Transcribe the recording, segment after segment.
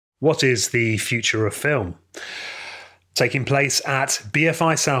What is the future of film? Taking place at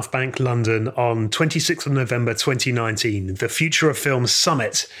BFI South Bank, London on 26th of November 2019, the Future of Film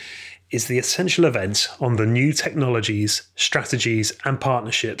Summit is the essential event on the new technologies, strategies and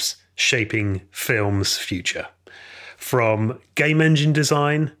partnerships shaping film's future. From game engine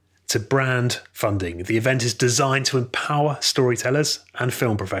design to brand funding, the event is designed to empower storytellers and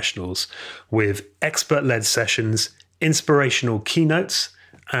film professionals with expert-led sessions, inspirational keynotes,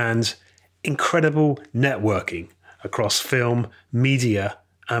 and incredible networking across film, media,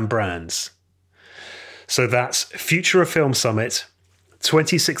 and brands. So that's Future of Film Summit,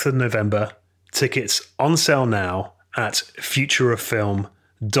 26th of November. Tickets on sale now at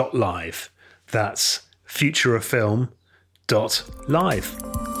futureoffilm.live. That's futureoffilm.live.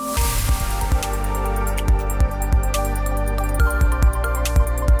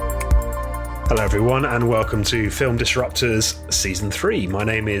 Hello everyone and welcome to Film Disruptors Season 3. My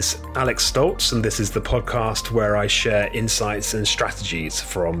name is Alex Stoltz and this is the podcast where I share insights and strategies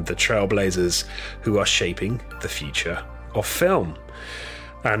from the trailblazers who are shaping the future of film.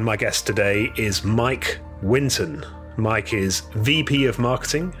 And my guest today is Mike Winton. Mike is VP of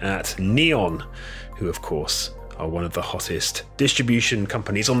Marketing at Neon, who of course are one of the hottest distribution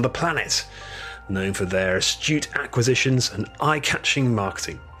companies on the planet, known for their astute acquisitions and eye-catching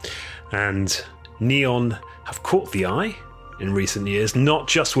marketing. And Neon have caught the eye in recent years, not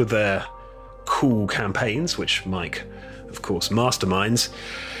just with their cool campaigns, which Mike, of course, masterminds,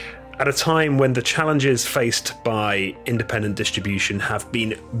 at a time when the challenges faced by independent distribution have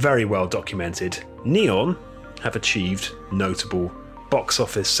been very well documented. Neon have achieved notable box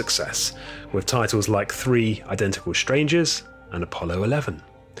office success with titles like 3 Identical Strangers and Apollo 11.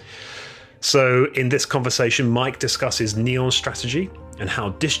 So in this conversation, Mike discusses Neon's strategy and how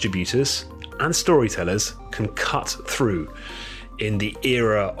distributors and storytellers can cut through in the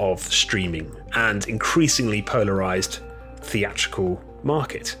era of streaming and increasingly polarized theatrical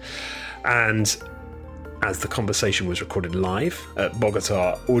market. And as the conversation was recorded live at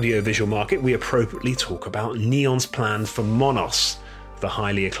Bogota Audiovisual Market, we appropriately talk about Neon's plans for Monos, the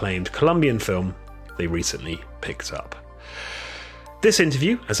highly acclaimed Colombian film they recently picked up. This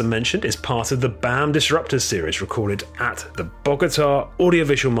interview, as I mentioned, is part of the BAM Disruptors series recorded at the Bogota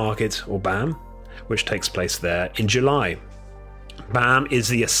Audiovisual Market, or BAM, which takes place there in July. BAM is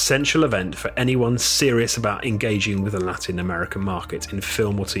the essential event for anyone serious about engaging with the Latin American market in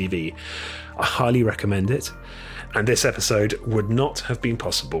film or TV. I highly recommend it, and this episode would not have been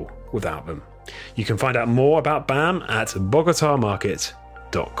possible without them. You can find out more about BAM at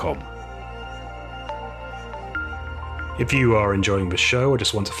bogotamarket.com. If you are enjoying the show or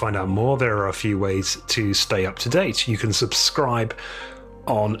just want to find out more, there are a few ways to stay up to date. You can subscribe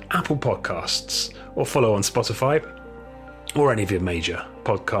on Apple Podcasts or follow on Spotify or any of your major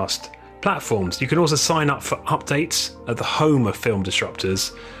podcast platforms. You can also sign up for updates at the home of Film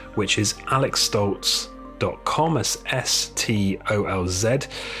Disruptors, which is alexstoltz.com, as STOLZ.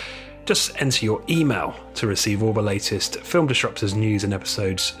 Just enter your email to receive all the latest Film Disruptors news and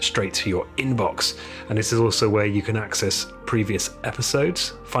episodes straight to your inbox. And this is also where you can access previous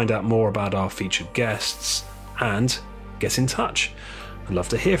episodes, find out more about our featured guests, and get in touch. I'd love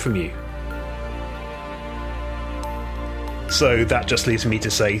to hear from you. So that just leaves me to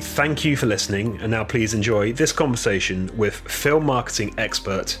say thank you for listening, and now please enjoy this conversation with film marketing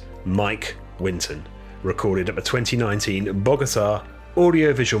expert Mike Winton, recorded at the 2019 Bogota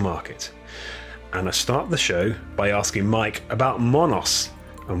Audiovisual Market. And I start the show by asking Mike about Monos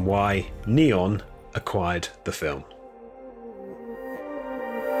and why Neon acquired the film.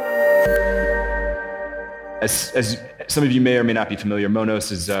 As some of you may or may not be familiar, Monos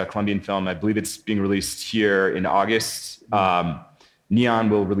is a Colombian film. I believe it's being released here in August. Neon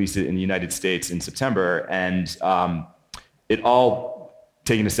will release it in the United States in September. And it all,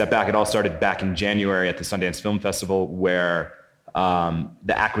 taking a step back, it all started back in January at the Sundance Film Festival, where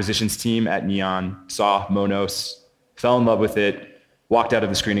the acquisitions team at Neon saw Monos, fell in love with it, walked out of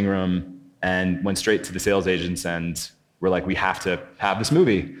the screening room, and went straight to the sales agents and were like, we have to have this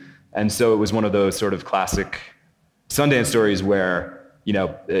movie. And so it was one of those sort of classic Sundance stories where, you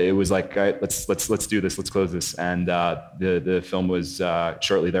know, it was like, all right, let's do this, let's close this. And the film was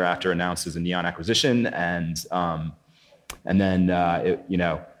shortly thereafter announced as a Neon acquisition, and then it, you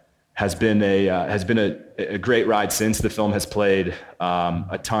know, has been a great ride since. The film has played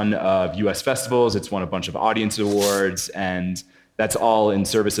a ton of U.S. festivals. It's won a bunch of audience awards, and that's all in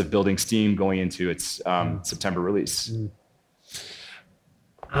service of building steam going into its September release.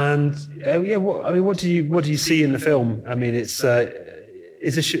 And what do you see in the film? I mean, is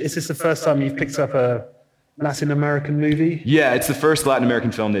this the first time you've picked up a Latin American movie? Yeah, it's the first Latin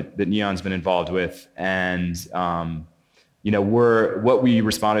American film that Neon's been involved with. And, what we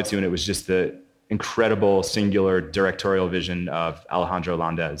responded to, and it was just the incredible singular directorial vision of Alejandro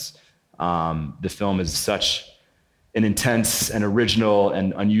Landes. The film is such an intense and original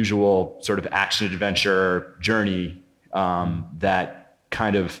and unusual sort of action-adventure journey that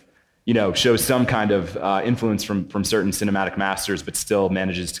kind of, shows some kind of influence from certain cinematic masters, but still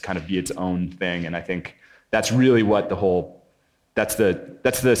manages to kind of be its own thing. And I think that's really what that's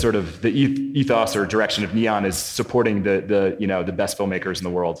the sort of the ethos or direction of Neon, is supporting the best filmmakers in the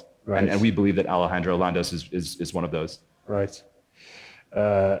world. Right. And we believe that Alejandro Landes is one of those. Right.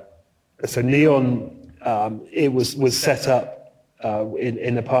 So Neon, it was set up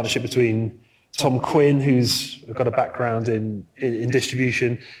in a partnership between Tom Quinn, who's got a background in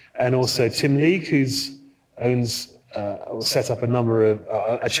distribution, and also Tim League, owns set up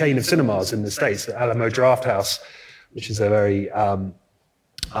a chain of cinemas in the States, the Alamo Drafthouse, which is a very one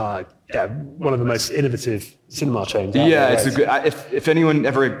of the most innovative cinema chains. It's a good. If anyone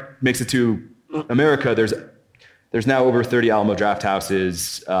ever makes it to America, there's now over 30 Alamo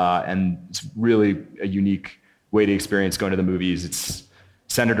Drafthouses, and it's really a unique way to experience going to the movies. It's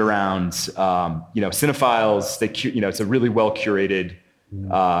centered around cinephiles. It's a really well curated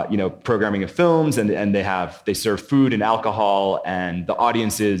programming of films, and they serve food and alcohol, and the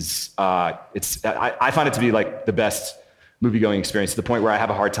audiences. I find it to be like the best movie-going experience, to the point where I have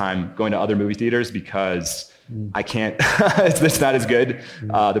a hard time going to other movie theaters because I can't. It's not as good.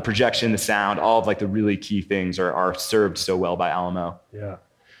 The projection, the sound, all of like the really key things are served so well by Alamo. Yeah.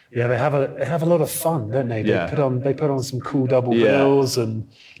 Yeah, they have a lot of fun, don't they? They put on some cool double bills and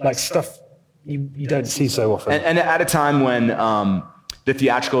like stuff you don't see so often. And at a time when the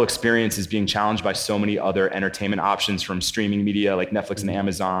theatrical experience is being challenged by so many other entertainment options from streaming media like Netflix and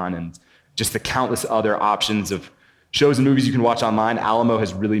Amazon, and just the countless other options of shows and movies you can watch online, Alamo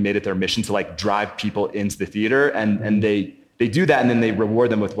has really made it their mission to like drive people into the theater, and they do that, and then they reward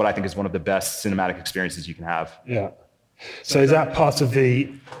them with what I think is one of the best cinematic experiences you can have. Yeah. So is that part of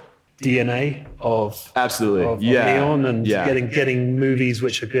the DNA of Neon, and getting movies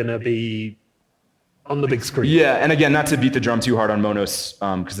which are going to be on the big screen? Yeah, and again, not to beat the drum too hard on Monos,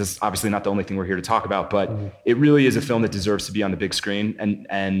 because this is obviously not the only thing we're here to talk about, but it really is a film that deserves to be on the big screen,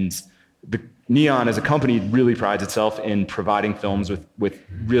 and the Neon as a company really prides itself in providing films with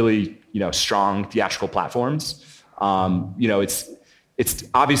really strong theatrical platforms. It's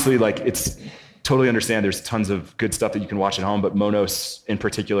obviously like it's. Totally understand there's tons of good stuff that you can watch at home, but Monos in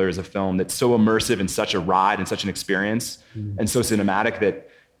particular is a film that's so immersive and such a ride and such an experience and so cinematic that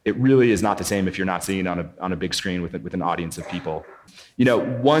it really is not the same if you're not seeing it on a big screen with an audience of people.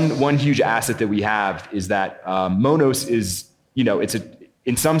 One huge asset that we have is that Monos is, it's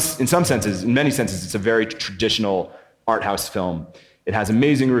in many senses, it's a very traditional art house film. It has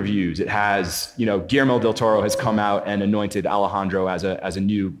amazing reviews. It has, Guillermo del Toro has come out and anointed Alejandro as a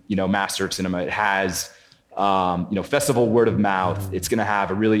new, master of cinema. It has, festival word of mouth. It's going to have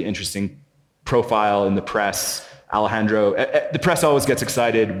a really interesting profile in the press. Alejandro, the press always gets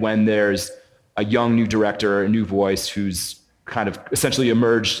excited when there's a young new director, a new voice who's kind of essentially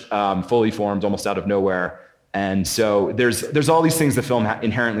emerged fully formed almost out of nowhere. And so there's all these things the film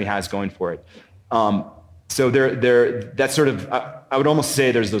inherently has going for it. So that's sort of, I would almost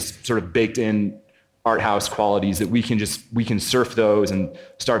say there's those sort of baked in art house qualities that we can surf those and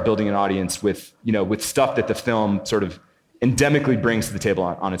start building an audience with stuff that the film sort of endemically brings to the table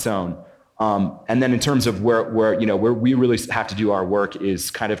on its own. And then in terms of where we really have to do our work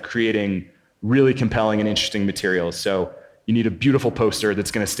is kind of creating really compelling and interesting materials. So you need a beautiful poster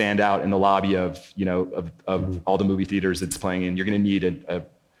that's going to stand out in the lobby of all the movie theaters it's playing in. You're going to need an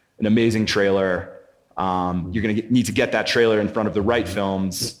amazing trailer. You're going to need to get that trailer in front of the right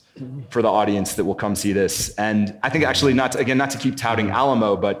films for the audience that will come see this. And I think actually not to keep touting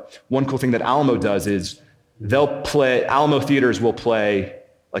Alamo, but one cool thing that Alamo does is Alamo theaters will play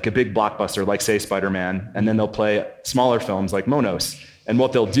like a big blockbuster, like say Spider-Man, and then they'll play smaller films like Monos. And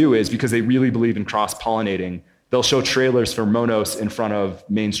what they'll do is, because they really believe in cross-pollinating, they'll show trailers for Monos in front of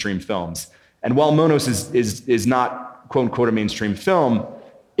mainstream films. And while Monos is not quote unquote a mainstream film,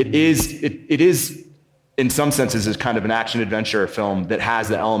 it is in some senses is kind of an action adventure film that has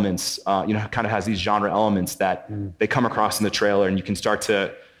the elements, kind of has these genre elements that they come across in the trailer, and you can start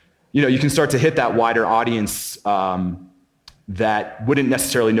to hit that wider audience that wouldn't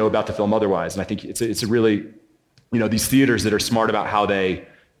necessarily know about the film otherwise. And I think it's a really, these theaters that are smart about how they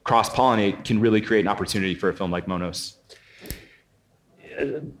cross-pollinate can really create an opportunity for a film like Monos.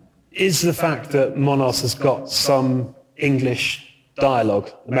 Is the fact that Monos has got some English dialogue,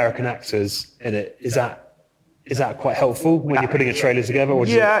 American actors in it, is that is that quite helpful when you're putting a trailer together? Or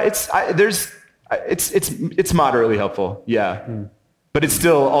it's moderately helpful. Yeah. But it's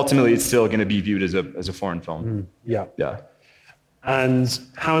still going to be viewed as a foreign film. Yeah. Yeah. And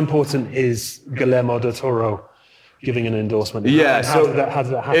how important is Guillermo del Toro giving an endorsement? Yeah. How did that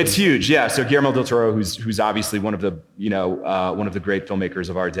happen? It's huge. Yeah. So Guillermo del Toro, who's obviously one of the great filmmakers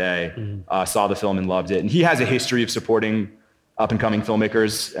of our day, saw the film and loved it. And he has a history of supporting up and coming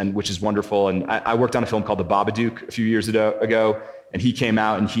filmmakers, and which is wonderful. And I worked on a film called The Babadook a few years ago, and he came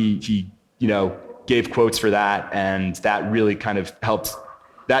out and he gave quotes for that, and that really kind of helped.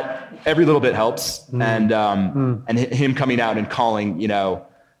 That every little bit helps, and him coming out and calling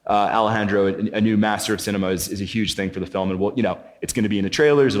Alejandro a new master of cinema is a huge thing for the film, and it's going to be in the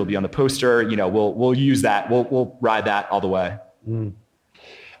trailers, it'll be on the poster. We'll use that. We'll ride that all the way.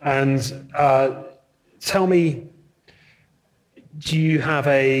 And tell me, do you have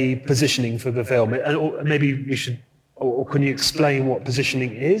a positioning for the film? And maybe you should. Or can you explain what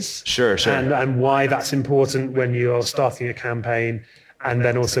positioning is? Sure. And why that's important when you're starting a campaign, and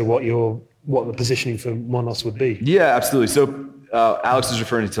then also what the positioning for Monos would be. Yeah, absolutely. So Alex is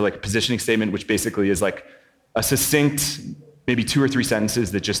referring to like a positioning statement, which basically is like a succinct, maybe 2 or 3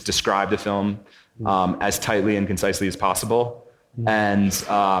 sentences that just describe the film as tightly and concisely as possible. And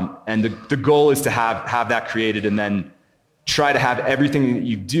the goal is to have that created, and then try to have everything that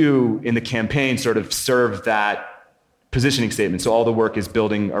you do in the campaign sort of serve that positioning statement. So all the work is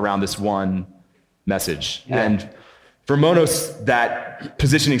building around this one message. Yeah. And for Monos, that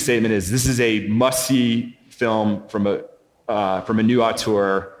positioning statement is: this is a must-see film from a new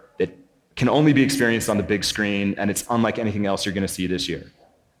auteur that can only be experienced on the big screen, and it's unlike anything else you're going to see this year.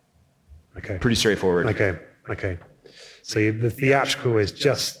 Okay. Pretty straightforward. Okay. So the theatrical is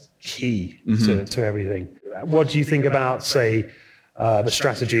just key to everything. What do you think about, say, the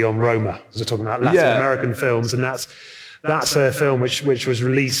strategy on Roma? As we're talking about Latin American films, and that's a film which was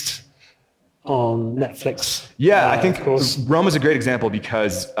released on Netflix. Yeah, I think Roma's a great example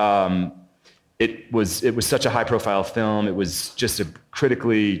because it was such a high-profile film. It was just a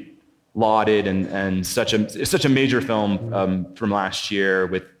critically lauded and such a major film from last year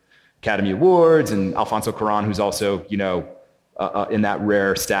with Academy Awards, and Alfonso Cuarón, who's also in that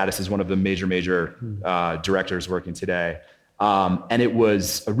rare status as one of the major directors working today. And it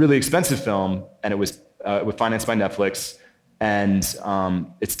was a really expensive film, and it was financed by Netflix. And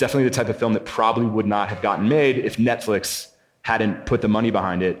it's definitely the type of film that probably would not have gotten made if Netflix hadn't put the money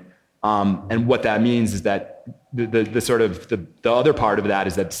behind it. And what that means is that the other part of that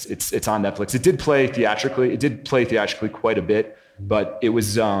is that it's on Netflix. It did play theatrically quite a bit, but it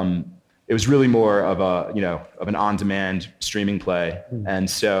was really more of an on-demand streaming play. And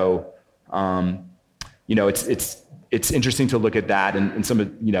so it's interesting to look at that and some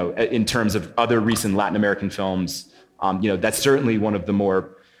of in terms of other recent Latin American films. That's certainly one of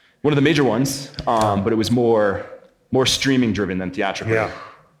the major ones, but it was more streaming driven than theatrical.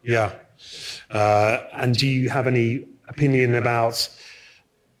 Yeah. And do you have any opinion about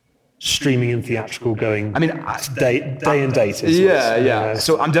streaming and theatrical going day and date? Yeah.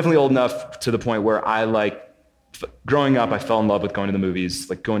 So I'm definitely old enough to the point where growing up, I fell in love with going to the movies,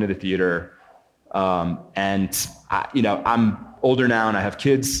 like going to the theater. And I'm older now and I have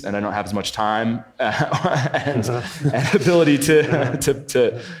kids and I don't have as much time and ability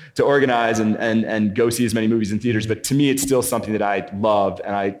to organize and go see as many movies in theaters. But to me, it's still something that I love.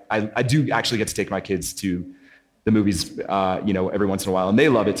 And I do actually get to take my kids to the movies, every once in a while, and they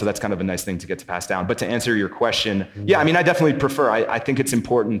love it. So that's kind of a nice thing to get to pass down. But to answer your question, I definitely prefer, I think it's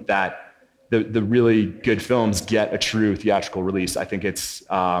important that the really good films get a true theatrical release. I think it's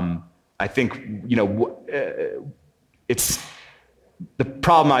the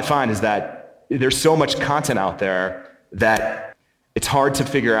problem I find is that there's so much content out there that it's hard to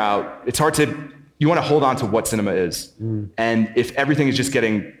figure out. You want to hold on to what cinema is. And if everything is just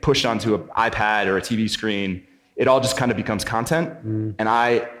getting pushed onto an iPad or a TV screen, it all just kind of becomes content. And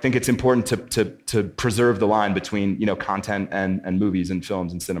I think it's important to preserve the line between, content and movies and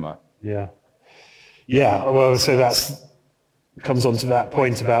films and cinema. Yeah. Well, so that's comes on to that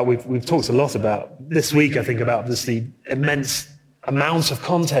point about we've talked a lot about this week, I think, about the immense amount of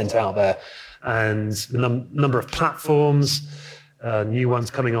content out there and the number of platforms, new ones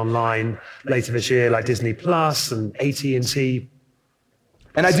coming online later this year, like Disney Plus and AT&T.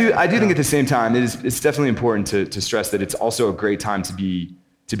 And I do think at the same time, it's definitely important to stress that it's also a great time to be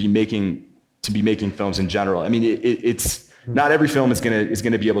making films in general. I mean, it's not every film is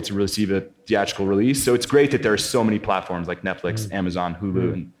gonna be able to receive a theatrical release. So it's great that there are so many platforms like Netflix, Amazon,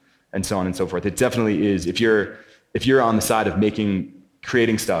 Hulu, and so on and so forth. It definitely is. If you're on the side of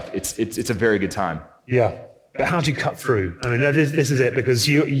creating stuff, it's a very good time. Yeah. But how do you cut through? I mean, this is it, because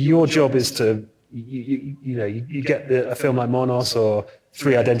your job is to, you get a film like Monos or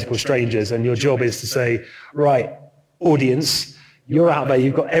Three Identical Strangers, and your job is to say, right, audience, you're out there,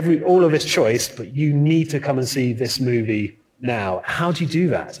 you've got all of this choice, but you need to come and see this movie now. How do you do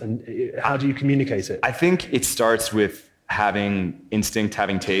that? And how do you communicate it? I think it starts with having instinct,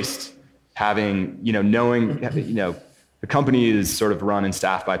 having taste, having, knowing, the company is sort of run and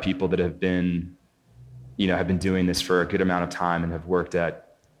staffed by people that have been doing this for a good amount of time and have worked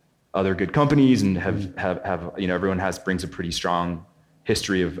at other good companies and have everyone brings a pretty strong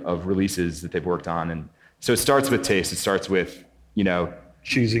history of releases that they've worked on. And so it starts with taste. It starts with,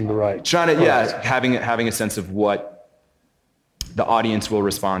 choosing the right. Having a sense of what the audience will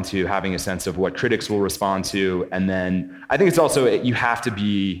respond to, having a sense of what critics will respond to. And then I think it's also, you have to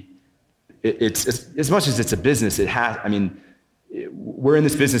be, it's as much as it's a business, we're in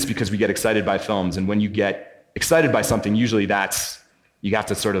this business because we get excited by films. And when you get excited by something, usually you have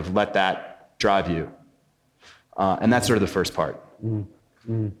to sort of let that drive you. And that's sort of the first part.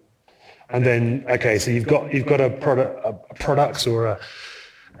 Mm-hmm. And then, okay, so you've got a product or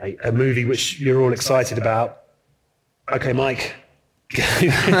a movie which you're all excited about. Okay, Mike,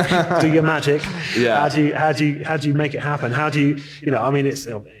 do your magic. Yeah. How do you make it happen? How do you, it's,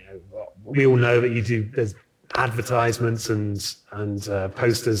 we all know that there's advertisements and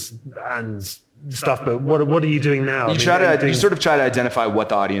posters and stuff, but what are you doing now? You sort of try to identify what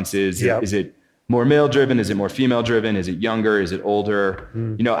the audience is. Yep. Is it more male driven? Is it more female driven? Is it younger? Is it older?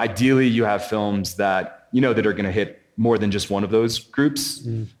 Ideally you have films that, that are going to hit more than just one of those groups.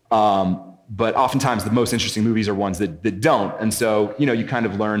 But oftentimes the most interesting movies are ones that don't. And so, you kind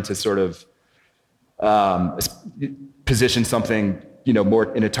of learn to sort of position something,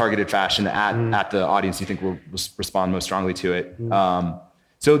 more in a targeted fashion at the audience you think will respond most strongly to it.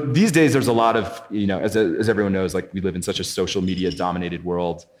 So these days there's a lot of, as everyone knows, like we live in such a social media dominated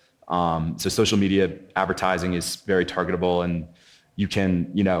world. So social media advertising is very targetable, and you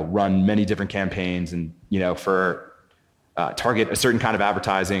can, run many different campaigns and, for target a certain kind of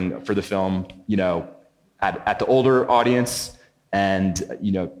advertising for the film, at the older audience, and,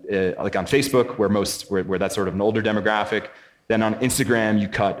 like on Facebook where that's sort of an older demographic. Then on Instagram, you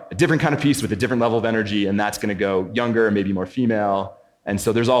cut a different kind of piece with a different level of energy, and that's going to go younger, maybe more female. And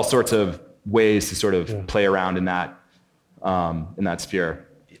so there's all sorts of ways to sort of play around in that sphere.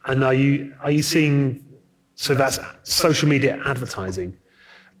 And are you seeing, so that's social media advertising.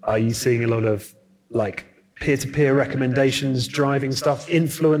 Are you seeing a lot of like peer-to-peer recommendations driving stuff,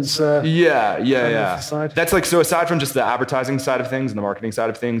 influencer? Yeah. That's like, so aside from just the advertising side of things and the marketing side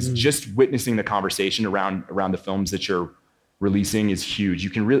of things, just witnessing the conversation around the films that you're releasing is huge. You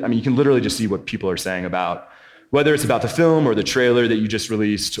can literally just see what people are saying about, whether it's about the film or the trailer that you just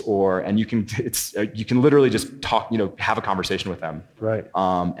released, and you can literally just talk, have a conversation with them. Right.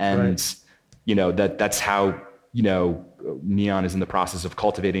 That's how, Neon is in the process of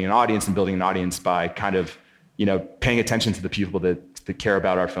cultivating an audience and building an audience by kind of, paying attention to the people that care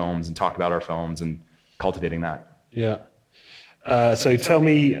about our films and talk about our films and cultivating that. Yeah. So tell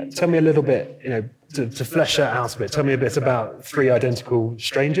me a little bit, to flesh that out a bit, tell me a bit about Three Identical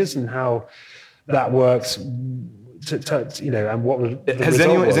Strangers and how that works, and what was the Is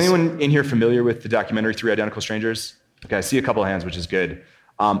anyone in here familiar with the documentary Three Identical Strangers? Okay, I see a couple of hands, which is good.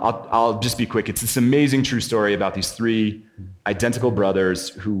 I'll just be quick. It's this amazing true story about these three identical brothers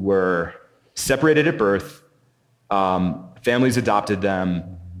who were separated at birth. Families adopted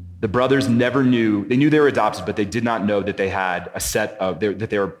them. The brothers never knew. They knew they were adopted, but they did not know that they had that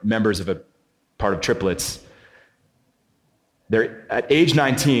they were members of a part of triplets. They're at age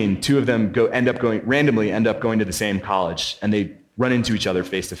 19, two of them randomly end up going to the same college, and they run into each other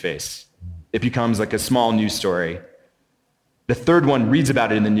face to face. It becomes like a small news story. The third one reads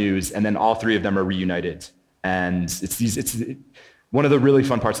about it in the news, and then all three of them are reunited. And it's one of the really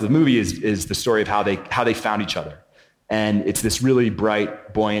fun parts of the movie is the story of how they found each other. And it's this really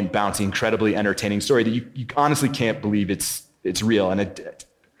bright, buoyant, bouncy, incredibly entertaining story that you honestly can't believe it's real. And I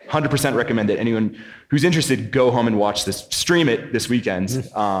 100% recommend that anyone who's interested go home and watch this, stream it this weekend,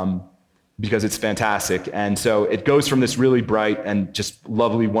 because it's fantastic. And so it goes from this really bright and just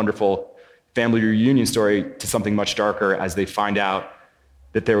lovely, wonderful family reunion story to something much darker as they find out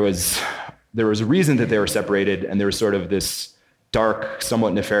that there was a reason that they were separated, and there was sort of this dark,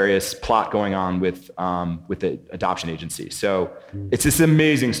 somewhat nefarious plot going on with the adoption agency. So it's this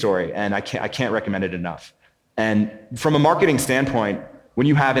amazing story, and I can't recommend it enough. And from a marketing standpoint, when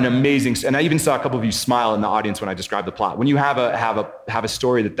you have an amazing, and I even saw a couple of you smile in the audience when I described the plot. When you have a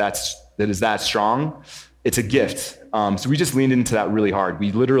story that is that strong, it's a gift. So we just leaned into that really hard.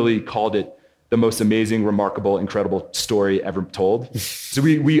 We literally called it the most amazing, remarkable, incredible story ever told. So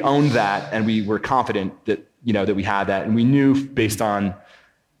we owned that, and we were confident that, that we had that. And we knew based on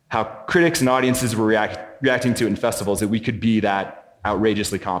how critics and audiences were reacting to it in festivals that we could be that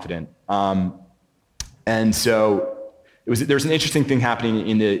outrageously confident. And so there's an interesting thing happening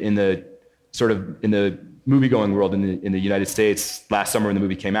in the movie-going world in the United States. Last summer when the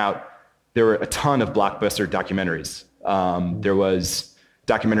movie came out, there were a ton of blockbuster documentaries. There was a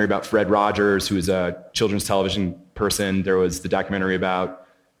documentary about Fred Rogers, who is a children's television person. There was the documentary about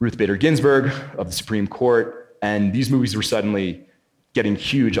Ruth Bader Ginsburg of the Supreme Court. And these movies were suddenly getting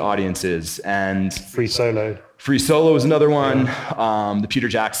huge audiences. And Free Solo was another one. The Peter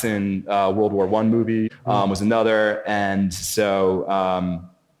Jackson World War I movie was another. And so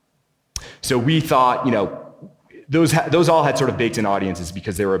we thought, those all had sort of baked in audiences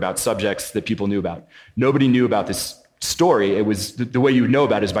because they were about subjects that people knew about. Nobody knew about this story. It was the way you would know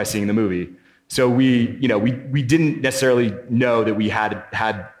about it is by seeing the movie. So we didn't necessarily know that we had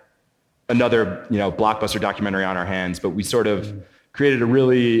another, blockbuster documentary on our hands, but we sort of created a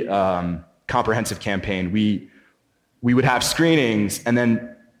really comprehensive campaign. We would have screenings, and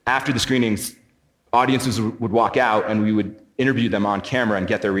then after the screenings, audiences would walk out, and we would interview them on camera and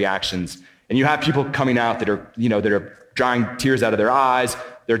get their reactions. And you have people coming out that are drying tears out of their eyes,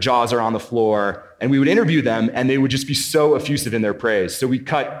 their jaws are on the floor, and we would interview them, and they would just be so effusive in their praise. So we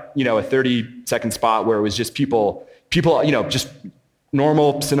cut, a 30-second spot where it was just people, just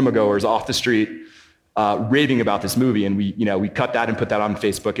normal cinema goers off the street raving about this movie, and we cut that and put that on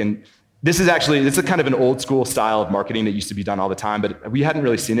Facebook. And this is a kind of an old school style of marketing that used to be done all the time, but we hadn't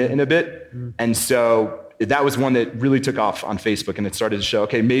really seen it in a bit. And so that was one that really took off on Facebook, and it started to show,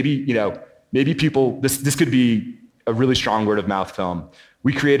 okay, maybe people, this could be a really strong word of mouth film.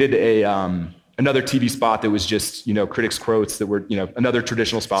 We created another TV spot that was just, critics' quotes that were, another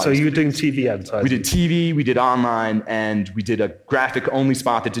traditional spot. So you were doing TV advertising? We did TV, we did online, and we did a graphic-only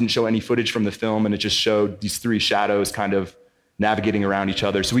spot that didn't show any footage from the film, and it just showed these three shadows kind of navigating around each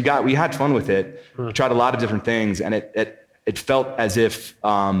other. So we had fun with it. We tried a lot of different things, and it felt as if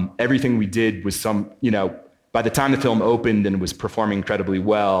everything we did was by the time the film opened and was performing incredibly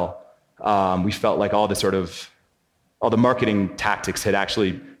well, we felt like all the marketing tactics had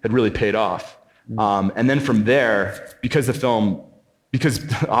really paid off. And then from there, because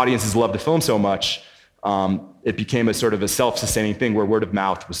audiences loved the film so much, it became a sort of a self-sustaining thing where word of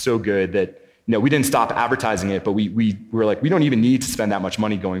mouth was so good that, we didn't stop advertising it, but we were like, we don't even need to spend that much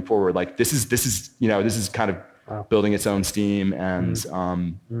money going forward. Like this is kind of building its own steam. And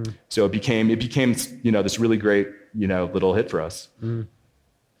so it became, this really great, little hit for us.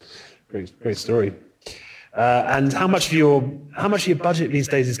 Great story. And how much of your budget these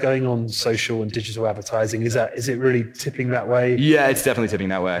days is going on social and digital advertising? Is it really tipping that way? Yeah, it's definitely tipping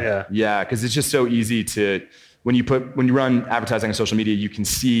that way. Yeah, because it's just so easy to when you run advertising on social media,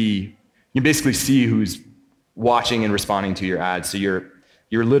 you basically see who's watching and responding to your ads. So you're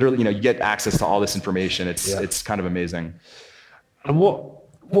literally, you get access to all this information. It's kind of amazing. And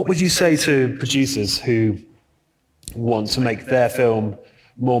what would you say to producers who want to make their film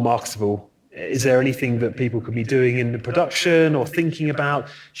more marketable? Is there anything that people could be doing in the production or thinking about?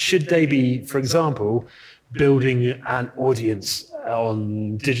 Should they be, for example, building an audience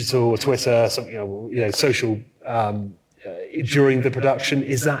on digital or Twitter, social during the production?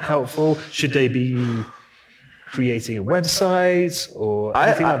 Is that helpful? Should they be creating a website or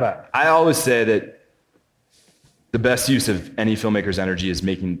anything like that? I always say that the best use of any filmmaker's energy is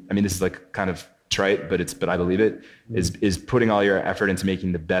this is like kind of trite, but I believe it, is putting all your effort into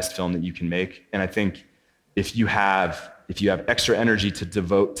making the best film that you can make. And I think if you have extra energy to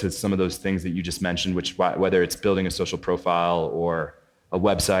devote to some of those things that you just mentioned, whether it's building a social profile or a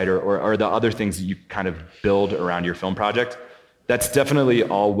website or the other things that you kind of build around your film project, that's definitely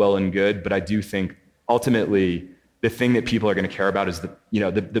all well and good. But I do think ultimately the thing that people are going to care about is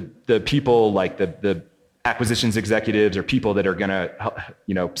the people, like the acquisitions executives or people that are going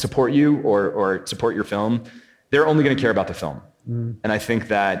to support you or support your film. They're only going to care about the film. And I think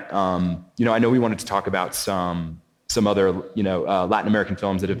that I know we wanted to talk about some other Latin American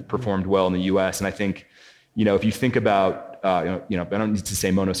films that have performed well in the US, and I think if you think about I don't need to say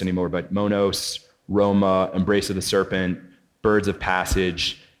Monos anymore, but Monos, Roma, Embrace of the Serpent, Birds of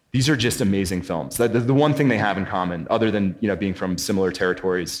Passage, these are just amazing films. The one thing they have in common, other than being from similar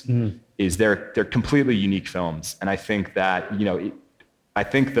territories, is they're completely unique films. And I think that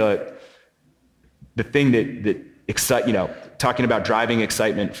the thing that excite talking about driving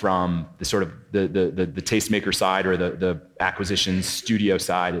excitement from the sort of the tastemaker side or the acquisition studio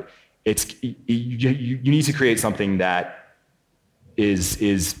side, you need to create something that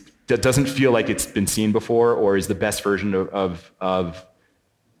is that doesn't feel like it's been seen before or is the best version of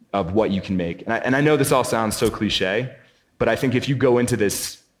what you can make. And I know this all sounds so cliche, but I think if you go into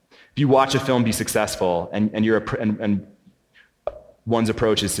this, if you watch a film be successful and one's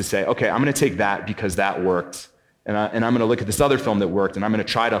approach is to say, okay, I'm going to take that because that worked. And I'm going to look at this other film that worked and I'm going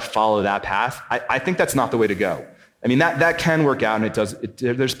to try to follow that path. I think that's not the way to go. I mean, that can work out, and it does.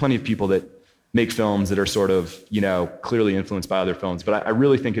 There's plenty of people that make films that are sort of, clearly influenced by other films. But I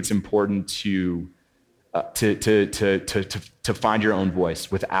really think it's important to find your own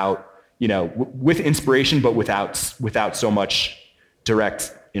voice without, with inspiration, but without so much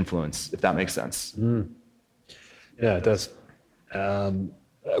direct influence, if that makes sense. Yeah, it does.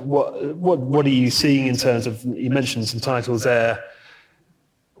 What are you seeing in terms of? You mentioned some titles there.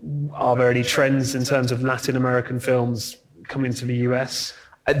 Are there any trends in terms of Latin American films coming to the US?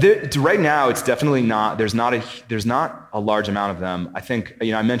 Right now, it's definitely not. There's not a large amount of them. I think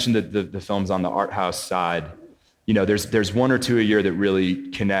I mentioned that the films on the art house side. There's one or two a year that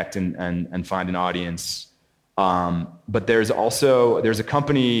really connect and find an audience. But there's a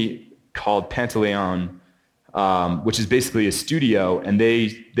company called Pantaleon, which is basically a studio, and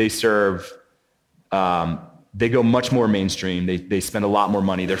they serve. They go much more mainstream. They spend a lot more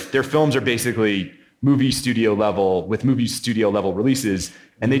money. Their films are basically movie studio level releases,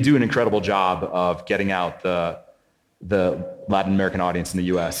 and they do an incredible job of getting out the Latin American audience in the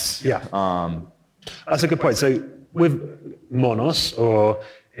US. Yeah, that's a good point. So with Monos or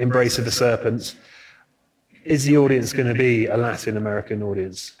Embrace of the Serpents, is the audience going to be a Latin American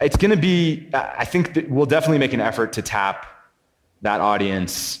audience? It's going to be. I think that we'll definitely make an effort to tap that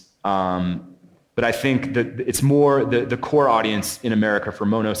audience. But I think that it's more the core audience in America for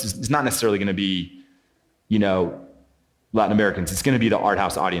Monos is not necessarily going to be, Latin Americans. It's going to be the art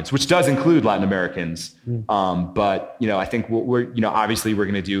house audience, which does include Latin Americans. But I think we're obviously we're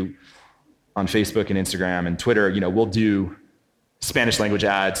going to do on Facebook and Instagram and Twitter. We'll do Spanish language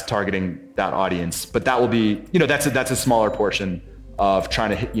ads targeting that audience. But that will be that's a smaller portion of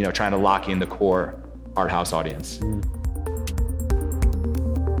trying to lock in the core art house audience.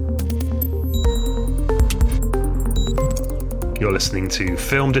 You're listening to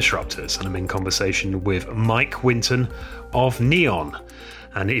Film Disruptors, and I'm in conversation with Mike Winton of Neon.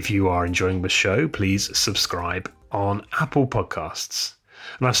 And if you are enjoying the show, please subscribe on Apple Podcasts.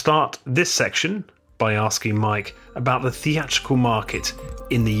 And I start this section by asking Mike about the theatrical market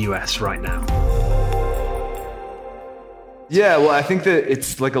in the US right now. Yeah, well, I think that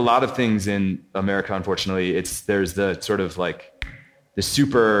it's like a lot of things in America, unfortunately. There's the sort of like the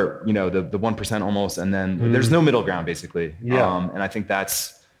super, the 1% almost, and then there's no middle ground, basically. Yeah. And I think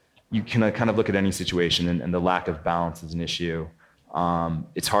you can kind of look at any situation, and the lack of balance is an issue.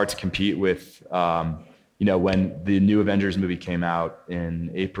 It's hard to compete with, when the new Avengers movie came out in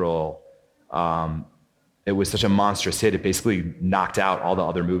April, it was such a monstrous hit. It basically knocked out all the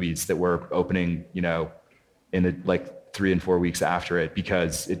other movies that were opening, in the like 3 and 4 weeks after it,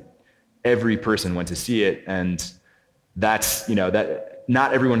 because every person went to see it. And that's, that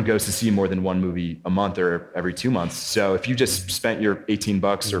not everyone goes to see more than one movie a month or every 2 months. So if you just spent your $18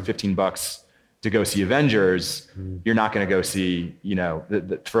 or $15 to go see Avengers, you're not going to go see,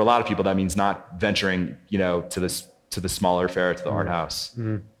 for a lot of people, that means not venturing, to the smaller fare, to the art house.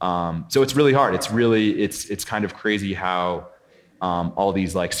 So it's really hard. It's kind of crazy how all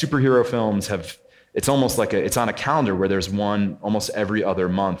these like superhero films it's almost like it's on a calendar where there's one almost every other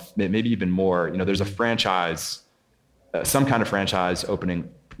month, maybe even more. There's a franchise, some kind of franchise opening,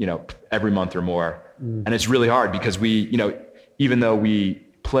 every month or more. And it's really hard because we, even though we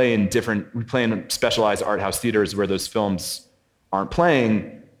play in specialized art house theaters where those films aren't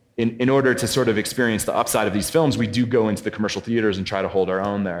playing, in order to sort of experience the upside of these films, we do go into the commercial theaters and try to hold our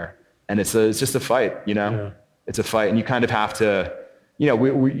own there. And it's just a fight, Yeah. It's a fight, and you kind of have to,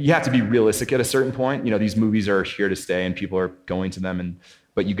 you have to be realistic at a certain point. These movies are here to stay and people are going to them,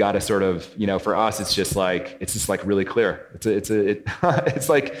 but you got to sort of, for us, it's just like really clear. It's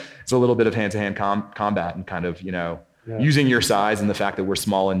a little bit of hand-to-hand combat and kind of, using your size and the fact that we're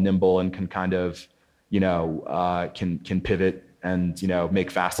small and nimble and can kind of, can pivot and,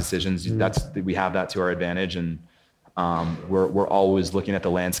 make fast decisions. We have that to our advantage. And we're always looking at the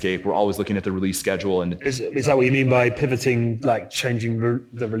landscape. We're always looking at the release schedule. And is that what you mean by pivoting, like changing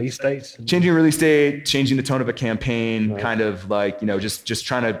the release date? Changing release date, changing the tone of a campaign, right. Kind of like, just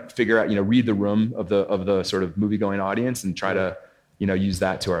trying to figure out, read the room of the sort of movie going audience and try to, use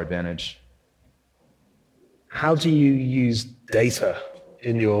that to our advantage. How do you use data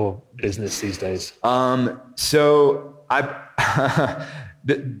in your business these days? So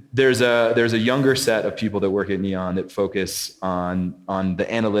there's a younger set of people that work at Neon that focus on the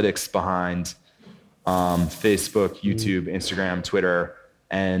analytics behind Facebook, YouTube, Instagram, Twitter,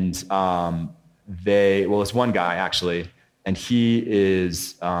 and it's one guy actually, and he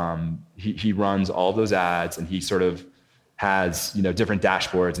is he runs all of those ads, and he sort of has different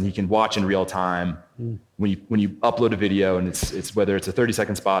dashboards, and he can watch in real time when you upload a video, and it's whether it's a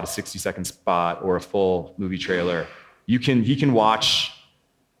 30-second spot, a 60-second spot, or a full movie trailer. He can watch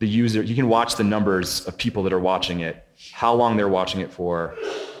the user. He can watch the numbers of people that are watching it, how long they're watching it for,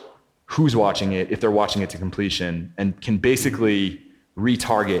 who's watching it, if they're watching it to completion, and can basically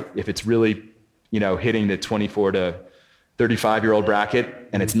retarget if it's really hitting the 24 to 35-year-old bracket,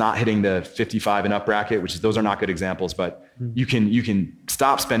 and it's not hitting the 55 and up bracket, those are not good examples, but you can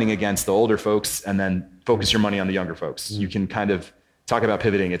stop spending against the older folks and then focus your money on the younger folks. You can kind of talk about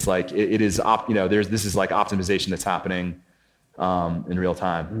pivoting. It's like it is this is like optimization that's happening in real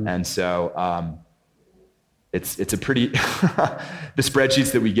time. And so it's a pretty the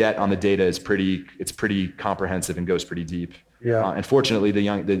spreadsheets that we get on the data is pretty comprehensive and goes pretty deep. Yeah. And fortunately,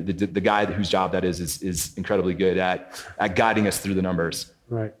 the guy whose job that is incredibly good at guiding us through the numbers.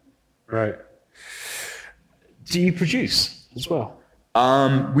 Right. Do you produce as well?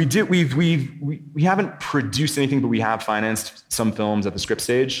 We do. We haven't produced anything, but we have financed some films at the script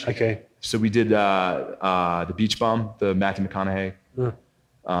stage. Okay. So we did The Beach Bum, the Matthew McConaughey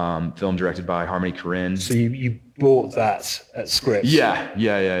film directed by Harmony Korine. So you bought that at Scripps?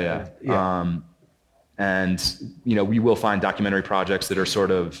 Yeah. And we will find documentary projects that are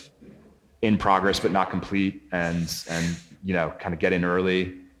sort of in progress but not complete, and kind of get in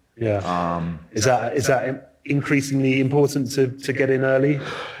early. Yeah. Is that increasingly important to get in early,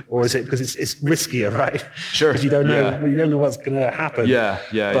 or is it because it's riskier, right? Sure. Because you don't know what's going to happen. Yeah.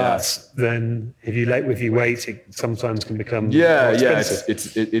 But then if you wait, it sometimes can become more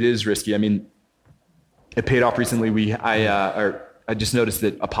expensive. It is risky. I mean, it paid off recently. I just noticed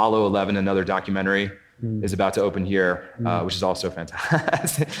that Apollo 11, another documentary, is about to open here, which is also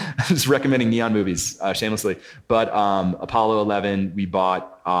fantastic. I'm just recommending Neon movies shamelessly. But Apollo 11, we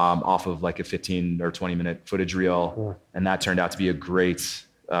bought off of like a 15 or 20 minute footage reel, and that turned out to be a great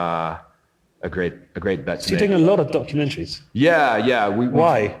bet. So you're doing a lot of documentaries. Yeah.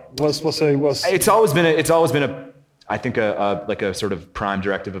 Why? It's always been I think a sort of prime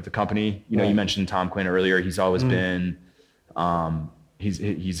directive of the company. You mentioned Tom Quinn earlier. He's always been. He's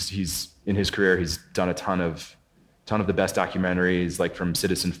in his career, he's done a ton of the best documentaries, like from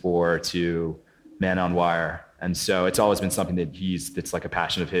Citizen4 to Man on Wire. And so it's always been something that's like a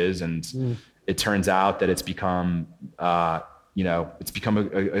passion of his. And it turns out that it's become, it's become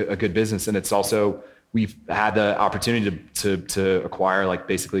a good business. And it's also, we've had the opportunity to acquire like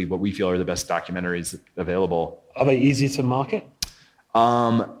basically what we feel are the best documentaries available. Are they easier to market?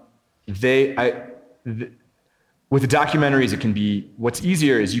 With the documentaries, it can be, what's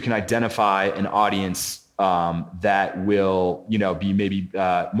easier is you can identify an audience that will, be maybe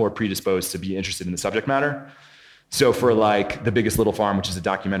more predisposed to be interested in the subject matter. So for like The Biggest Little Farm, which is a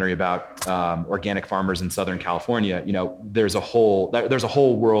documentary about organic farmers in Southern California, there's a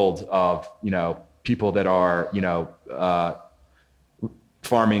whole world of, people that are,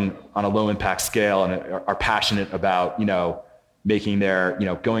 farming on a low impact scale and are passionate about, making their,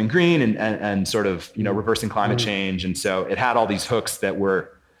 going green and sort of, reversing climate change. And so it had all these hooks that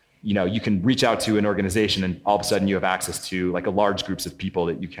were, you can reach out to an organization and all of a sudden you have access to like a large groups of people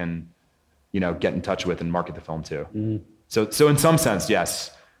that you can, get in touch with and market the film to. So in some sense,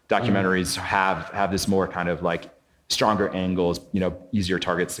 yes, documentaries have this more kind of like stronger angles, easier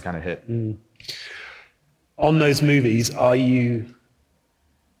targets to kind of hit. On those movies, are you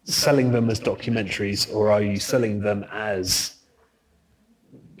selling them as documentaries or are you selling them as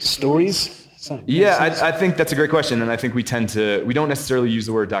stories? Yeah, I think that's a great question. And I think we don't necessarily use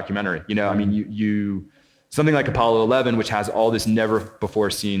the word documentary. I mean, you something like Apollo 11, which has all this never before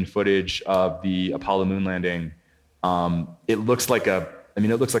seen footage of the Apollo moon landing. It looks like a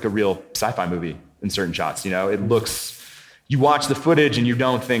real sci-fi movie in certain shots. You watch the footage and you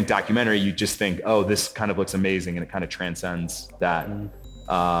don't think documentary, you just think, oh, this kind of looks amazing. And it kind of transcends that.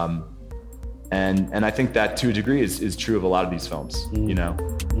 And I think that to a degree is true of a lot of these films,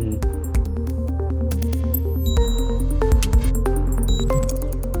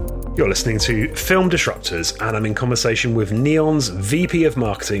 You're listening to Film Disruptors, and I'm in conversation with Neon's VP of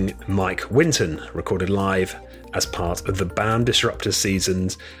Marketing, Mike Winton, recorded live as part of the BAM Disruptors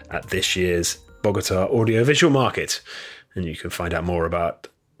seasons at this year's Bogota Audiovisual Market. And you can find out more about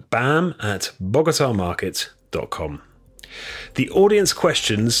BAM at bogotamarket.com. The audience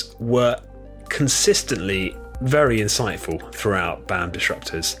questions were consistently very insightful throughout BAM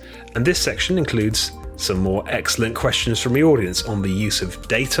Disruptors, and this section includes some more excellent questions from the audience on the use of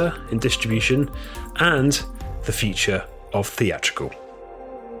data in distribution and the future of theatrical.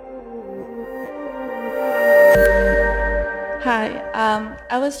 Hi,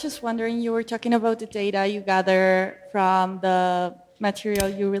 I was just wondering, you were talking about the data you gather from the material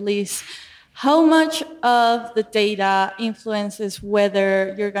you release. How much of the data influences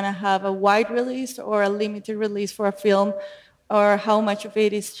whether you're going to have a wide release or a limited release for a film, or how much of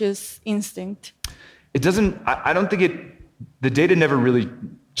it is just instinct? It doesn't, I don't think the data never really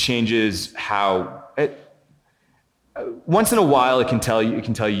changes how, once in a while it can tell you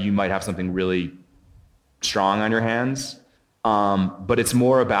you might have something really strong on your hands, but it's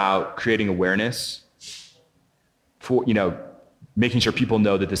more about creating awareness for, making sure people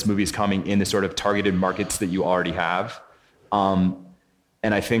know that this movie is coming in the sort of targeted markets that you already have. And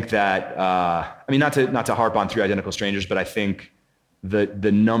I think that, not to harp on Three Identical Strangers, but I think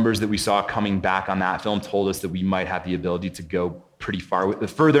the numbers that we saw coming back on that film told us that we might have the ability to go pretty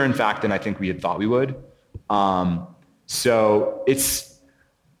further, in fact, than I think we had thought we would. So it's,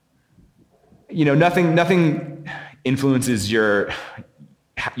 nothing influences your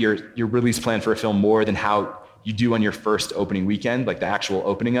release plan for a film more than how you do on your first opening weekend, like the actual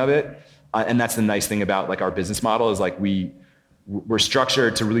opening of it. And that's the nice thing about like our business model is like we're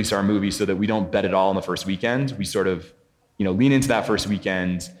structured to release our movie so that we don't bet it all on the first weekend. We sort of, lean into that first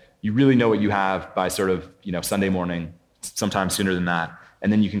weekend. You really know what you have by sort of, Sunday morning, sometimes sooner than that.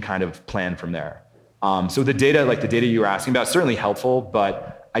 And then you can kind of plan from there. So the data you were asking about is certainly helpful,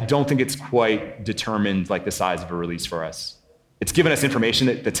 but I don't think it's quite determined like the size of a release for us. It's given us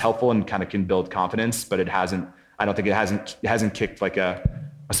information that's helpful and kind of can build confidence, but it hasn't kicked like a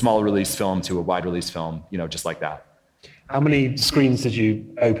small release film to a wide release film, just like that. How many screens did you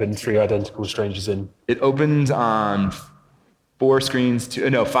open Three Identical Strangers in? It opened on 5 screens,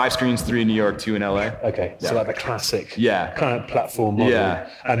 3 in New York, 2 in LA. Okay, yeah. So like the classic kind of platform model. Yeah.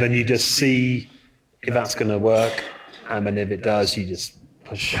 And then you just see if that's going to work, and then if it does, you just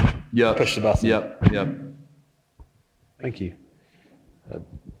push the button. Yep. Thank you.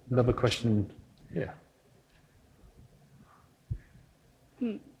 Another question. Yeah.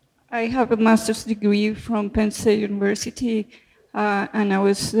 I have a master's degree from Penn State University, and I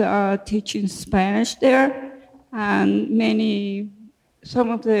was teaching Spanish there. And some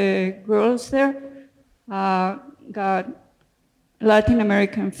of the girls there got Latin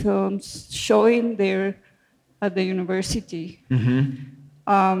American films showing there at the university.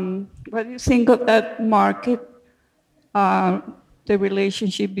 Mm-hmm. What do you think of that market, the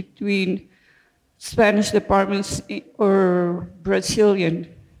relationship between Spanish departments or Brazilian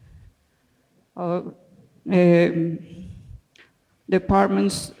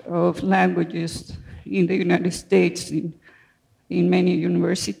departments of languages in the United States, in many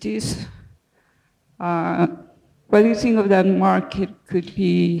universities? What do you think of that market could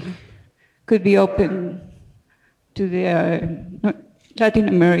be open to the Latin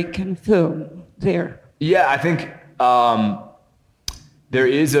American film there? Yeah, I think there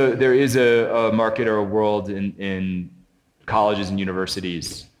is a market or a world in colleges and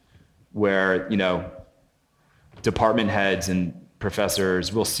universities where department heads and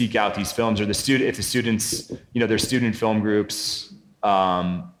professors will seek out these films, or if the students, there's student film groups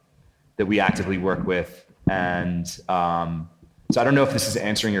that we actively work with, and so I don't know if this is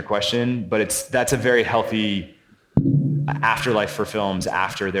answering your question, but that's a very healthy afterlife for films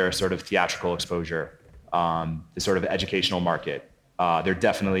after their sort of theatrical exposure, the sort of educational market. There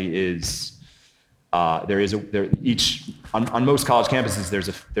definitely is. On most college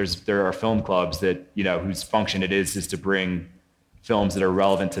campuses, there are film clubs that whose function it is to bring films that are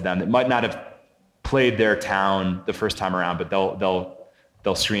relevant to them that might not have played their town the first time around, but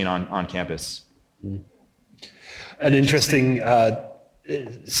they'll screen on campus. An interesting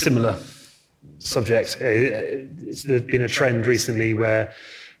similar subject. There's been a trend recently where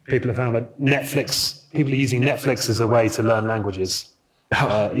people have found that people are using Netflix as a way to learn languages.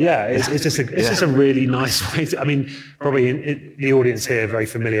 It's just a really nice way to, probably the audience here are very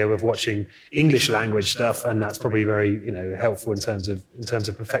familiar with watching English language stuff, and that's probably very, helpful in terms of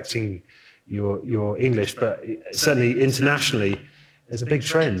perfecting your English, but certainly internationally, there's a big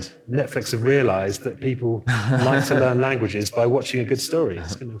trend. Netflix have realized that people like to learn languages by watching a good story.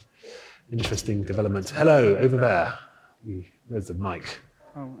 It's kind of an interesting development. Hello, over there. There's the mic.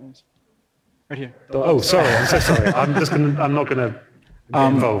 Oh, right here. Oh, sorry. I'm so sorry. I'm not going to get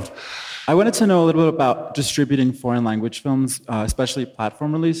involved. I wanted to know a little bit about distributing foreign language films, especially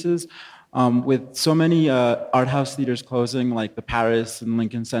platform releases. With so many art house theaters closing, like the Paris and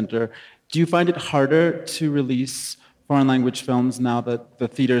Lincoln Center, do you find it harder to release foreign language films now that the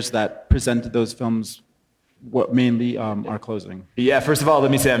theaters that presented those films mainly are closing? Yeah, first of all, let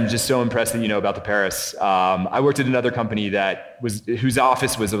me say I'm just so impressed that you know about the Paris. I worked at another company whose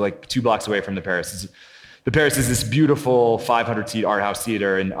office was like 2 blocks away from the Paris. The Paris is this beautiful 500-seat art house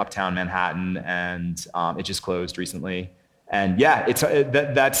theater in uptown Manhattan, and it just closed recently. And yeah, it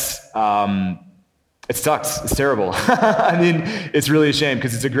sucks. It's terrible. I mean, it's really a shame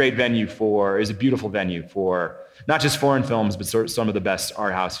because it's a beautiful venue for not just foreign films, but some of the best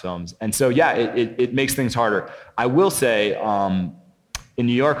art house films. And so, yeah, it makes things harder. I will say, in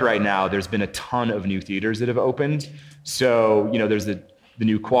New York right now, there's been a ton of new theaters that have opened. So, you know, there's the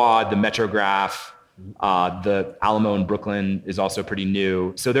new Quad, the Metrograph, the Alamo in Brooklyn is also pretty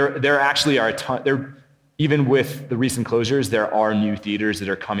new. So there actually are a ton. Even with the recent closures, there are new theaters that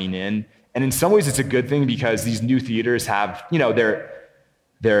are coming in. And in some ways, it's a good thing because these new theaters have, you know,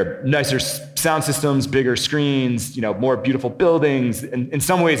 they're nicer sound systems, bigger screens, you know, more beautiful buildings. And in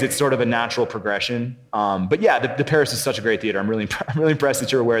some ways, it's sort of a natural progression. But yeah, the Paris is such a great theater. I'm really impressed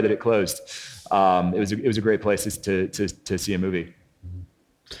that you're aware that it closed. It was a great place to see a movie.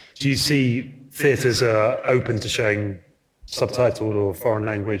 Do you see theaters are open to showing subtitled or foreign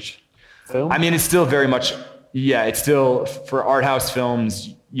language film? I mean, it's still very much, it's still for art house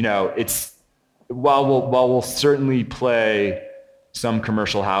films, you know, while we'll certainly play some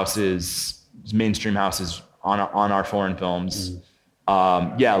commercial houses, mainstream houses on our foreign films.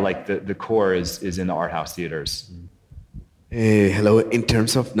 Like the core is in the art house theaters. Hello. In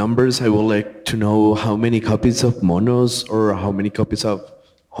terms of numbers, I would like to know how many copies of Monos or how many copies of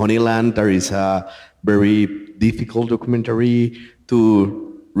Honeyland. There is a very difficult documentary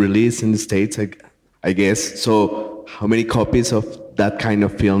to release in the States, I guess. So how many copies of that kind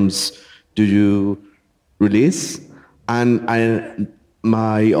of films do you release? And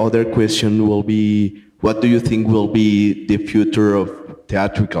my other question will be, what do you think will be the future of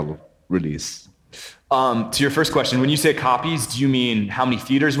theatrical release? To your first question, when you say copies, do you mean how many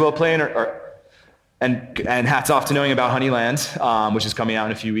theaters will play in? And hats off to knowing about Honeyland, which is coming out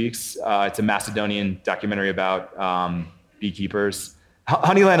in a few weeks. It's a Macedonian documentary about beekeepers.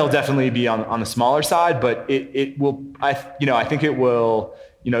 Honeyland will definitely be on the smaller side, but it will. I think it will.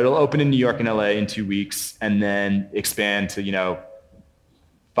 You know, it'll open in New York and LA in 2 weeks, and then expand to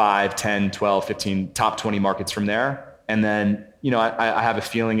 5, 10, 12, 15 top 20 markets from there. And then I have a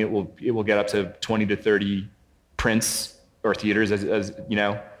feeling it will get up to 20 to 30 prints or theaters as you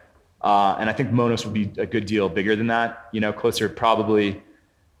know. And I think Monos would be a good deal bigger than that, closer, probably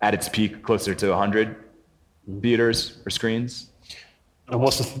at its peak, closer to 100 theaters or screens. And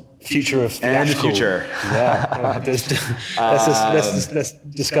what's the future of theatrical? And the future. Yeah. Let's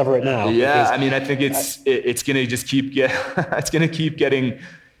discover it now. Yeah. I mean, I think it's going to just keep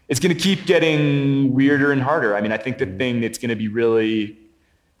getting weirder and harder. I mean, I think the thing that's going to be really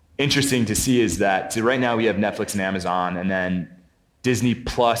interesting to see is that right now we have Netflix and Amazon, and then Disney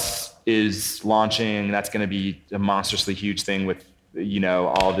Plus is launching. That's going to be a monstrously huge thing with,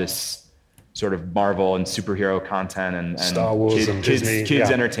 all this sort of Marvel and superhero content and Star Wars and Disney. Kids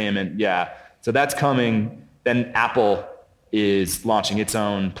entertainment. Yeah. So that's coming. Then Apple is launching its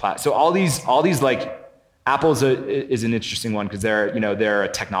own platform. So all these like Apple's is an interesting one because they're a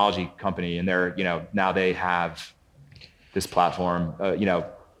technology company, and now they have this platform,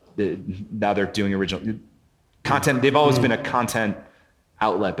 now they're doing original content. They've always been a content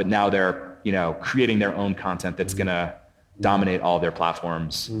outlet, but now they're, creating their own content that's going to dominate all their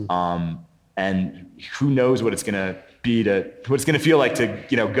platforms. And who knows what it's going to feel like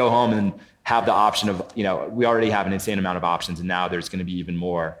to, go home and have the option of, we already have an insane amount of options, and now there's going to be even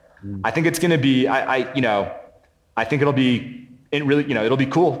more. I think it's going to be, I think it'll be, it'll be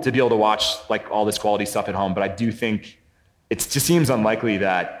cool to be able to watch like all this quality stuff at home. But I do think it just seems unlikely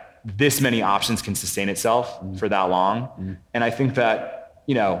that this many options can sustain itself for that long. And I think that,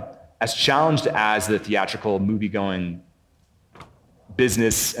 as challenged as the theatrical movie-going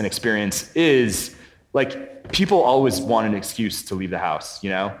business and experience is, like, people always want an excuse to leave the house,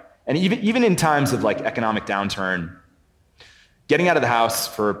 And even in times of like economic downturn, getting out of the house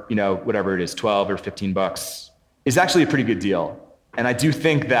for, whatever it is, $12 or $15 is actually a pretty good deal. And I do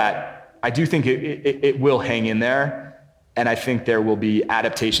think it will hang in there. And I think there will be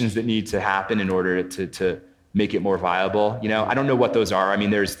adaptations that need to happen in order to make it more viable. I don't know what those are. I mean,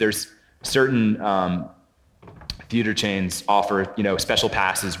 there's certain theater chains offer, special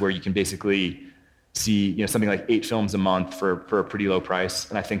passes where you can basically see, something like 8 films a month for a pretty low price.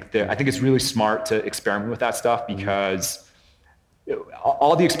 And I think it's really smart to experiment with that stuff because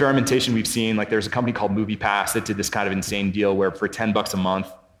all the experimentation we've seen, like there's a company called MoviePass that did this kind of insane deal where for $10 a month,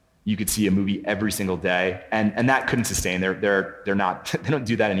 you could see a movie every single day, and that couldn't sustain. They're not they don't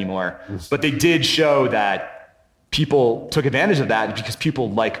do that anymore. But they did show that people took advantage of that because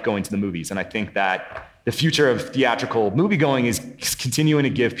people like going to the movies, and I think that the future of theatrical movie going is continuing to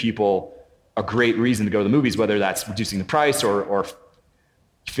give people a great reason to go to the movies, whether that's reducing the price or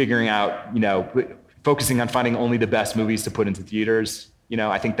figuring out, focusing on finding only the best movies to put into theaters.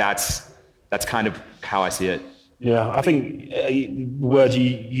 I think that's kind of how I see it. Yeah, I think the word you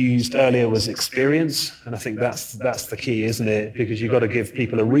used earlier was experience, and I think that's the key, isn't it? Because you've got to give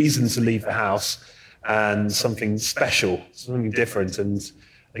people a reason to leave the house and something special, something different. And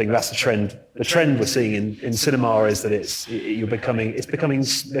I think that's the trend. The trend we're seeing in cinema is that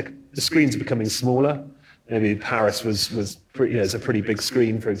the screens are becoming smaller. Maybe Paris was pretty, it's a pretty big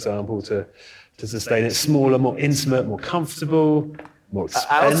screen, for example, to sustain it. Smaller, more intimate, more comfortable, more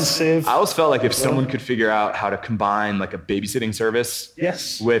expensive. I always felt like if someone could figure out how to combine like a babysitting service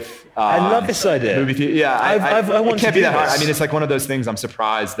with I love this idea. Movie theater. Yeah, I want it can't to be do that hard. this. I mean, it's like one of those things. I'm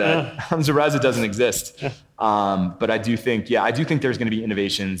surprised that I'm surprised it doesn't exist. But I do think there's going to be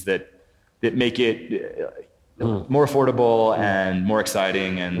innovations that make it more affordable and more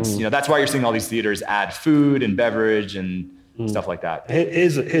exciting, and that's why you're seeing all these theaters add food and beverage and stuff like that.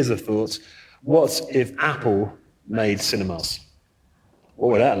 Here's a thought. What if Apple made cinemas?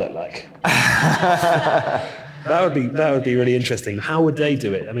 What would that look like? That would be really interesting. How would they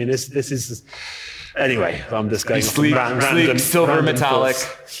do it? I mean, this is anyway. I'm just going sleek, silver, metallic.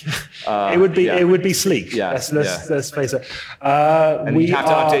 It would be sleek. Yeah, let's face it. And you have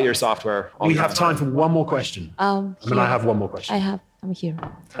to update your software. We have time for one more question. I have one more question. I'm here.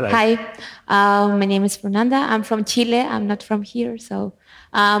 Hello. Hi, my name is Fernanda. I'm from Chile. I'm not from here, so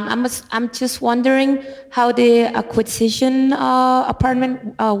I'm just wondering how the acquisition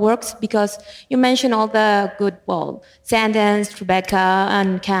apartment works, because you mentioned all the Sundance, Tribeca,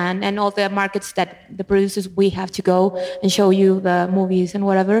 and Cannes, and all the markets that the producers we have to go and show you the movies and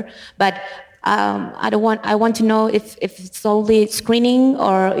whatever. But I want to know if it's only screening,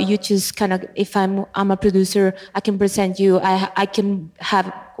 or you just kind of, if I'm a producer, I can present you. I can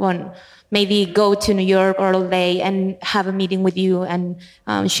have one, maybe go to New York or LA and have a meeting with you and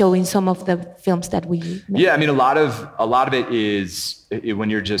showing some of the films that we made. Yeah, I mean, a lot of it is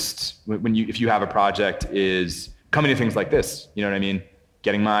if you have a project, is coming to things like this. You know what I mean?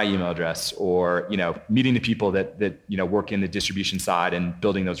 Getting my email address, or meeting the people that work in the distribution side and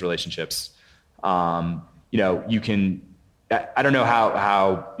building those relationships. You can, I don't know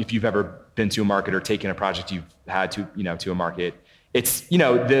how, if you've ever been to a market or taken a project you've had to a market, it's,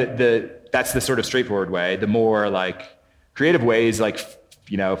 that's the sort of straightforward way. The more like creative ways, like,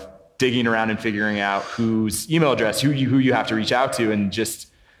 digging around and figuring out whose email address, who you have to reach out to, and just,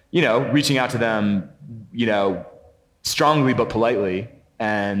 reaching out to them, strongly but politely,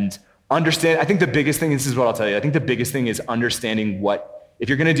 and understand. I think the biggest thing, this is what I'll tell you, I think the biggest thing is understanding if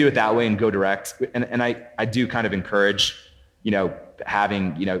you're going to do it that way and go direct, and I do kind of encourage,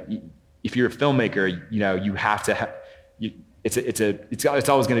 having, if you're a filmmaker, you have to it's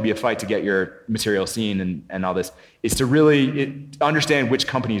always going to be a fight to get your material seen and all this, is to really understand which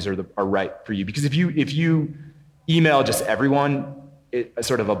companies are right for you. Because if you email just everyone,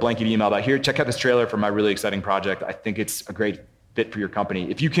 sort of a blanket email about, here, check out this trailer for my really exciting project, I think it's a great fit for your company.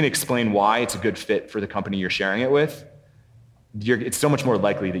 If you can explain why it's a good fit for the company you're sharing it with, it's so much more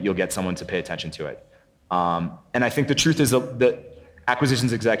likely that you'll get someone to pay attention to it. And I think the truth is that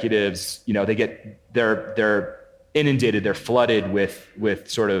acquisitions executives, they're inundated, they're flooded with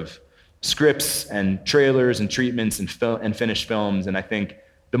sort of scripts and trailers and treatments and finished films. And I think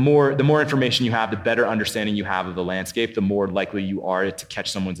the more information you have, the better understanding you have of the landscape, the more likely you are to catch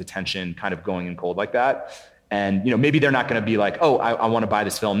someone's attention kind of going in cold like that. And maybe they're not going to be like, oh, I want to buy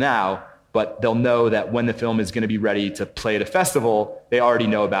this film now, but they'll know that when the film is going to be ready to play at a festival, they already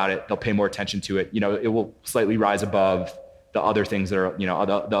know about it. They'll pay more attention to it. It will slightly rise above the other things that are,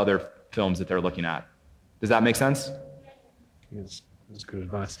 the other films that they're looking at. Does that make sense? Yes, that's good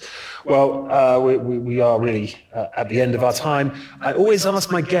advice. Well, we are really at the end of our time. I always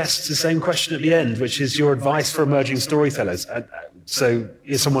ask my guests the same question at the end, which is your advice for emerging storytellers. So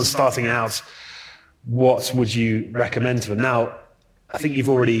if someone's starting out, what would you recommend to them? Now, I think you've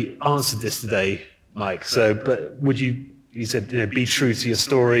already answered this today, Mike. But you said, be true to your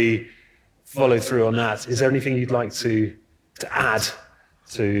story, follow through on that. Is there anything you'd like to add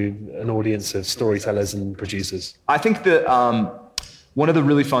to an audience of storytellers and producers? I think that one of the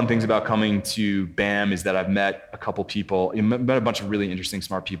really fun things about coming to BAM is that I've met a couple people, met a bunch of really interesting,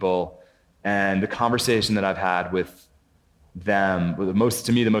 smart people, and the conversation that I've had with them, the most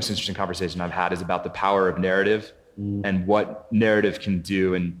interesting conversation I've had is about the power of narrative and what narrative can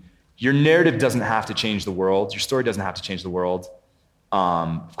do. And your narrative doesn't have to change the world. Your story doesn't have to change the world.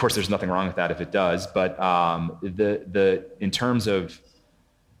 Of course, there's nothing wrong with that if it does. But in terms of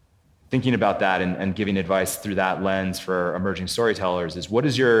thinking about that and giving advice through that lens for emerging storytellers is what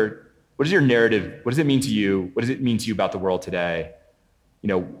is your narrative? What does it mean to you? What does it mean to you about the world today?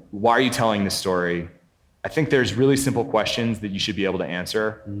 Why are you telling this story? I think there's really simple questions that you should be able to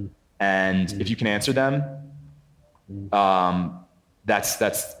answer. And if you can answer them, that's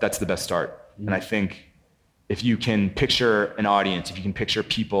the best start. And I think if you can picture an audience, if you can picture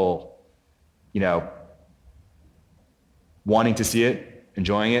people, wanting to see it,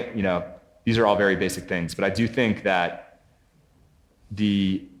 enjoying it, these are all very basic things. But I do think that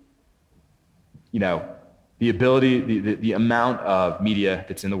the ability, the amount of media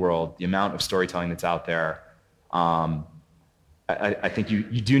that's in the world, the amount of storytelling that's out there, I think you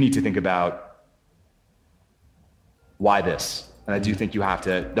do need to think about why this. And I do think you have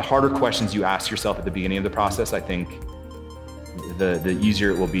to, the harder questions you ask yourself at the beginning of the process, I think the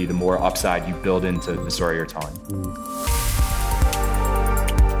easier it will be, the more upside you build into the story you're telling.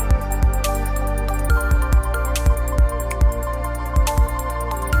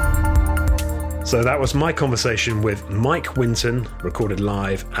 So that was my conversation with Mike Winton, recorded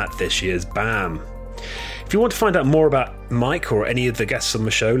live at this year's BAM. If you want to find out more about Mike or any of the guests on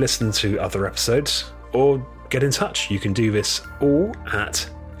the show, listen to other episodes, or get in touch. You can do this all at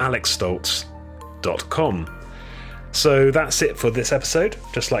alexstoltz.com. So that's it for this episode.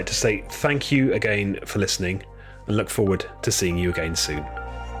 Just like to say thank you again for listening and look forward to seeing you again soon.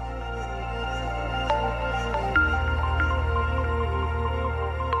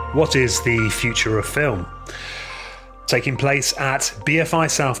 What is the future of film? Taking place at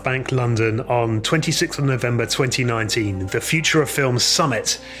BFI South Bank, London on 26th of November 2019, the Future of Film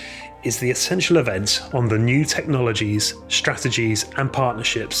Summit is the essential event on the new technologies, strategies and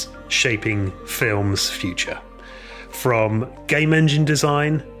partnerships shaping film's future. From game engine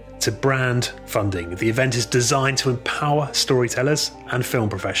design to brand funding, the event is designed to empower storytellers and film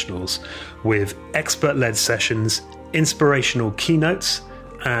professionals with expert-led sessions, inspirational keynotes,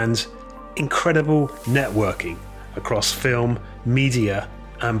 and incredible networking across film, media,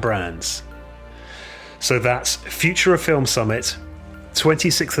 and brands. So that's Future of Film Summit,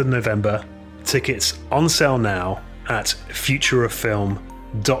 26th of November. Tickets on sale now at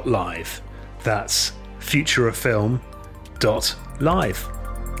futureoffilm.live. That's futureoffilm.live.